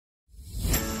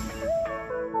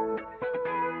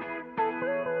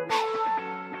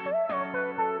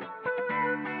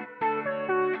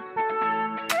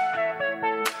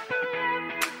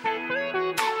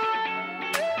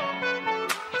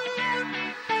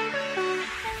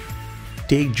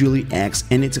Take Julie X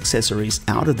and its accessories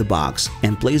out of the box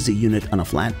and place the unit on a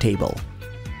flat table.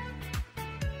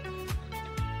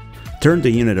 Turn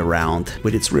the unit around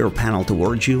with its rear panel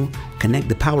towards you, connect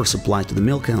the power supply to the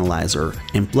milk analyzer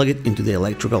and plug it into the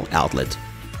electrical outlet.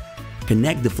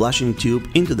 Connect the flushing tube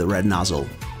into the red nozzle.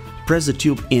 Press the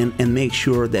tube in and make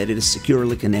sure that it is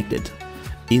securely connected.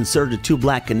 Insert the two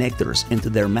black connectors into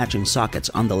their matching sockets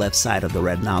on the left side of the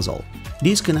red nozzle.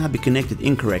 These cannot be connected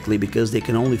incorrectly because they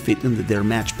can only fit into their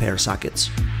matched pair sockets.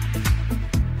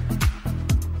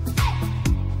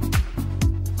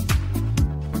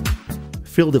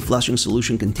 Fill the flushing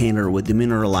solution container with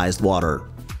demineralized water.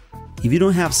 If you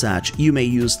don't have such, you may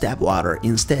use tap water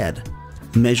instead.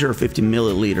 Measure 50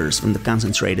 milliliters from the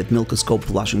concentrated Milkoscope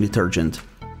flushing detergent.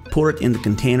 Pour it in the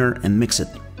container and mix it.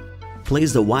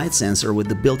 Place the white sensor with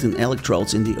the built-in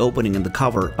electrodes in the opening in the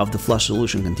cover of the flush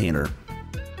solution container.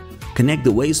 Connect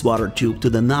the wastewater tube to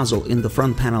the nozzle in the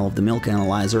front panel of the milk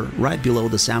analyzer right below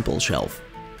the sample shelf.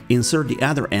 Insert the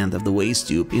other end of the waste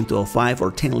tube into a 5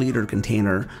 or 10 liter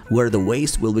container where the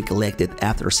waste will be collected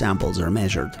after samples are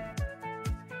measured.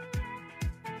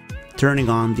 Turning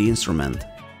on the instrument.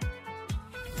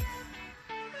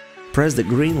 Press the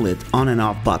green lit on and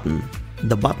off button.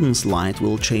 The button's light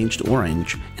will change to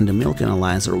orange and the milk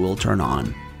analyzer will turn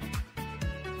on.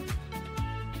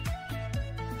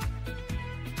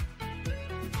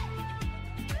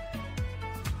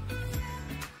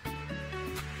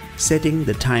 Setting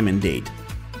the time and date.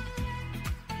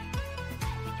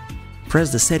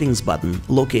 Press the settings button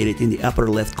located in the upper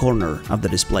left corner of the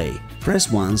display.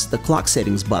 Press once the clock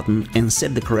settings button and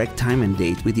set the correct time and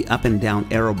date with the up and down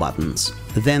arrow buttons.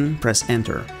 Then press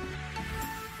enter.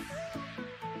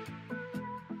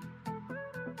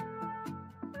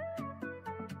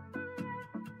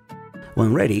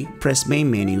 When ready, press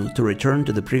Main menu to return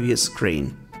to the previous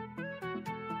screen.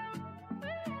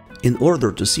 In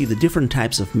order to see the different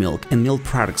types of milk and milk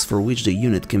products for which the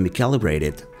unit can be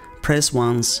calibrated, press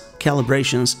once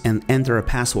Calibrations and enter a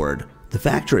password. The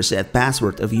factory set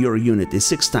password of your unit is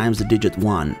 6 times the digit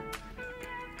 1.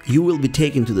 You will be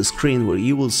taken to the screen where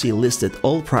you will see listed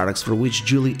all products for which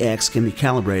Julie X can be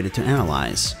calibrated to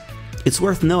analyze. It's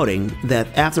worth noting that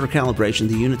after calibration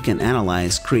the unit can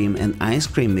analyze cream and ice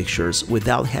cream mixtures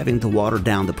without having to water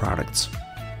down the products.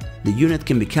 The unit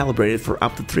can be calibrated for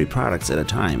up to 3 products at a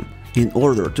time. In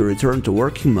order to return to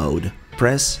working mode,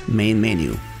 press Main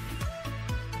menu.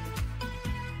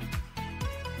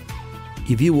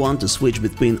 If you want to switch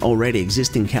between already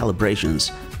existing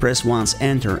calibrations, press once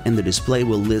Enter and the display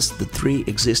will list the 3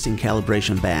 existing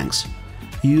calibration banks.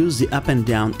 Use the up and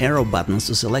down arrow buttons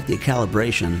to select a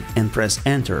calibration and press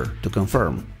Enter to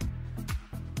confirm.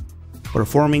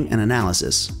 Performing an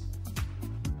analysis.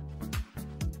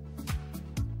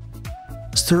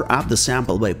 Stir up the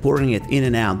sample by pouring it in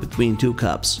and out between 2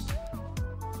 cups.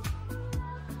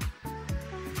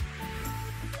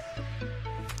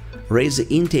 Raise the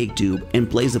intake tube and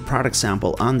place the product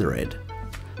sample under it.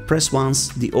 Press once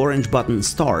the orange button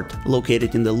Start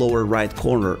located in the lower right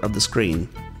corner of the screen.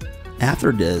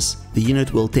 After this, the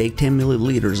unit will take 10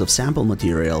 milliliters of sample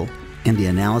material and the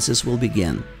analysis will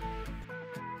begin.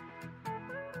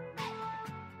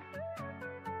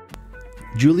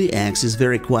 Julie X is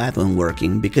very quiet when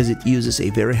working because it uses a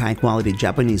very high quality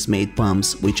Japanese-made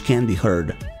pumps which can be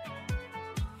heard.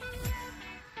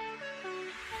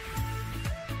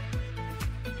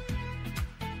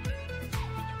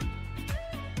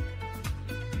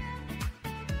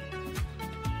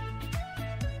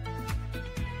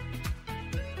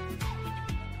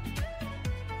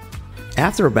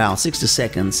 After about 60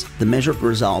 seconds, the measured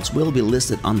results will be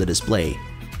listed on the display.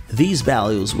 These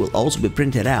values will also be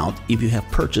printed out if you have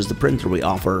purchased the printer we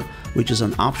offer, which is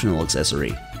an optional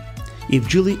accessory. If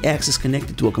Julie X is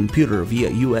connected to a computer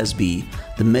via USB,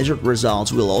 the measured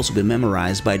results will also be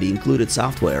memorized by the included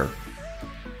software.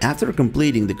 After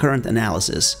completing the current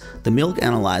analysis, the milk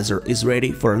analyzer is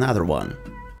ready for another one.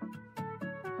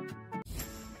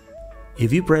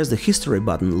 If you press the History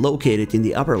button located in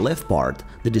the upper left part,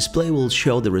 the display will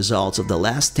show the results of the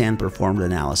last 10 performed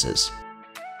analyses.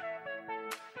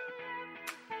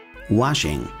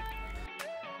 Washing.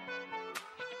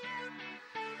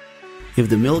 If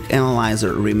the milk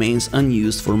analyzer remains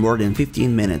unused for more than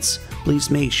 15 minutes, please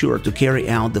make sure to carry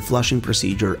out the flushing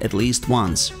procedure at least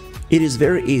once. It is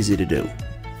very easy to do.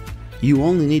 You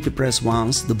only need to press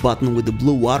once the button with the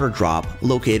blue water drop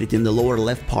located in the lower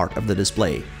left part of the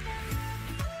display.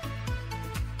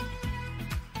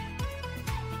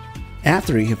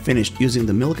 After you have finished using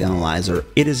the milk analyzer,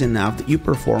 it is enough that you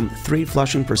perform 3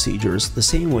 flushing procedures the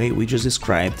same way we just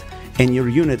described, and your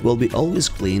unit will be always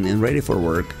clean and ready for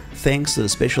work thanks to the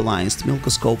specialized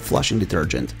Milkoscope flushing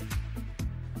detergent.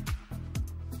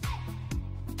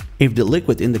 If the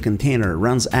liquid in the container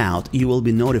runs out, you will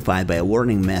be notified by a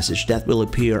warning message that will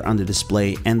appear on the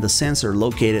display, and the sensor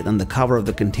located on the cover of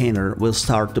the container will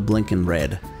start to blink in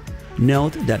red.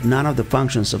 Note that none of the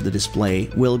functions of the display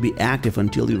will be active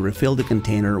until you refill the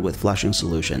container with flushing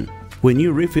solution. When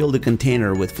you refill the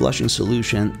container with flushing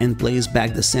solution and place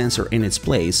back the sensor in its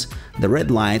place, the red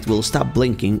light will stop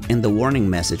blinking and the warning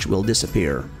message will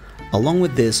disappear. Along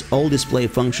with this, all display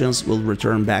functions will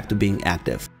return back to being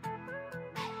active.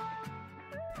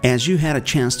 As you had a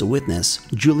chance to witness,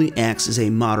 Joule X is a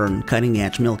modern,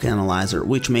 cutting-edge milk analyzer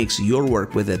which makes your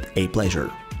work with it a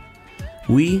pleasure.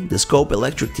 We, the Scope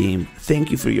Electric team,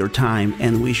 thank you for your time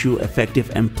and wish you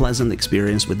effective and pleasant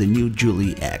experience with the new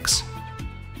Joule X.